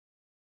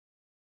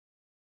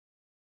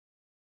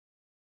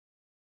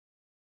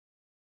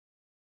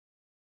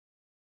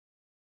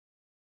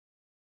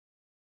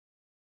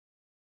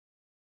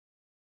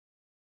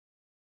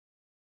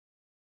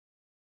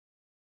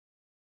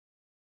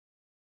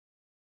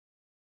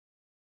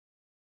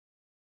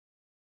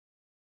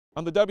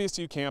On the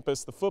WSU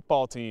campus, the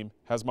football team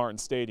has Martin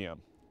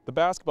Stadium, the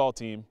basketball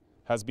team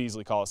has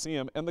Beasley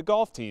Coliseum, and the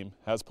golf team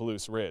has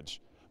Palouse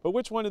Ridge. But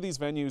which one of these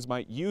venues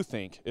might you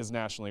think is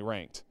nationally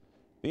ranked?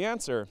 The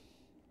answer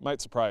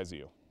might surprise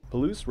you.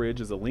 Palouse Ridge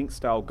is a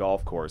link-style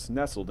golf course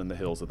nestled in the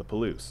hills of the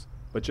Palouse.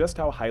 But just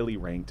how highly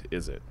ranked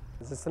is it?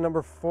 This is the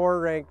number 4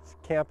 ranked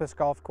campus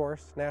golf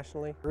course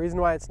nationally. The reason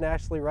why it's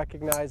nationally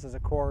recognized as a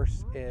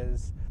course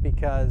is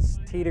because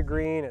tee to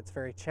green, it's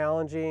very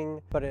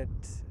challenging, but it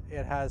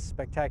has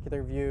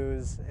spectacular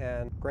views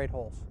and great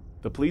holes.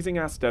 The pleasing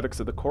aesthetics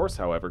of the course,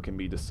 however, can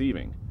be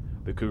deceiving.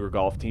 The Cougar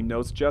golf team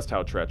knows just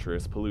how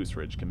treacherous Palouse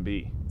Ridge can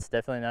be. It's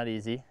definitely not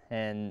easy,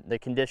 and the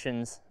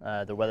conditions,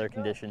 the weather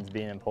conditions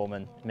being in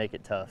Pullman make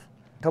it tough.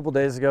 A couple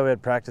days ago we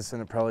had practice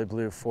and it probably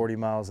blew 40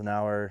 miles an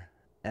hour,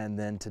 and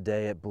then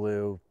today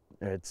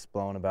it's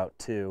blowing about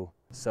 2.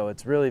 So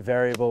it's really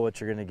variable what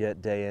you're going to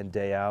get day in,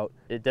 day out.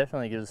 It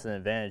definitely gives us an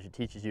advantage. It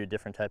teaches you a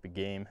different type of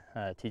game,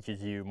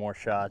 teaches you more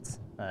shots,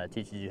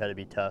 teaches you how to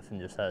be tough and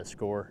just how to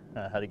score,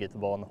 how to get the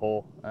ball in the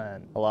hole.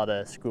 And a lot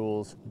of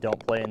schools don't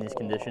play in these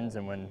conditions,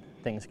 and when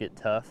things get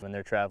tough, when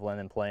they're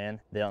traveling and playing,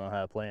 they don't know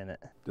how to play in it.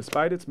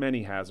 Despite its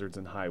many hazards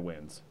and high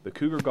winds, the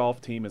Cougar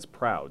golf team is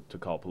proud to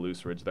call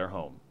Palouse Ridge their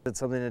home. It's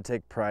something to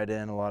take pride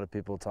in. A lot of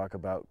people talk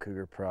about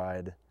Cougar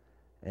pride,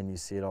 and you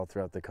see it all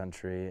throughout the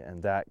country,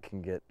 and that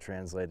can get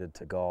translated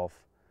to golf,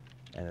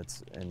 and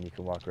you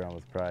can walk around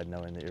with pride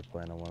knowing that you're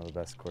playing on one of the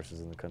best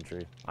courses in the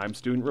country. I'm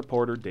student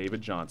reporter David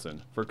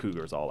Johnson for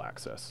Cougars All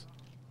Access.